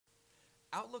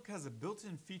Outlook has a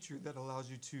built-in feature that allows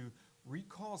you to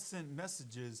recall sent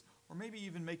messages or maybe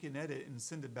even make an edit and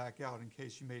send it back out in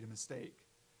case you made a mistake.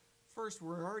 First,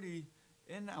 we're already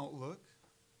in Outlook.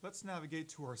 Let's navigate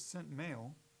to our sent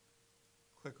mail.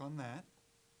 Click on that.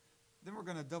 Then we're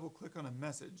going to double click on a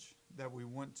message that we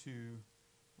want to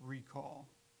recall.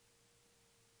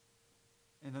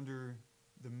 And under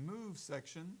the Move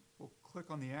section, we'll click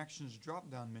on the Actions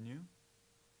drop-down menu,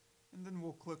 and then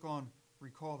we'll click on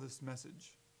Recall this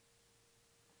message.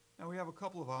 Now we have a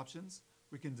couple of options.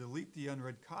 We can delete the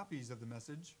unread copies of the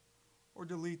message, or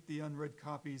delete the unread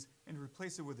copies and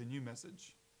replace it with a new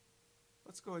message.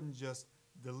 Let's go ahead and just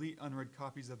delete unread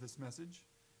copies of this message.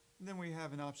 And then we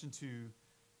have an option to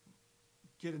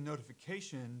get a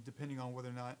notification depending on whether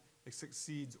or not it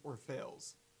succeeds or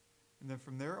fails. And then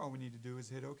from there, all we need to do is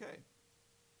hit OK.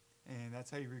 And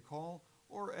that's how you recall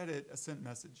or edit a sent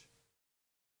message.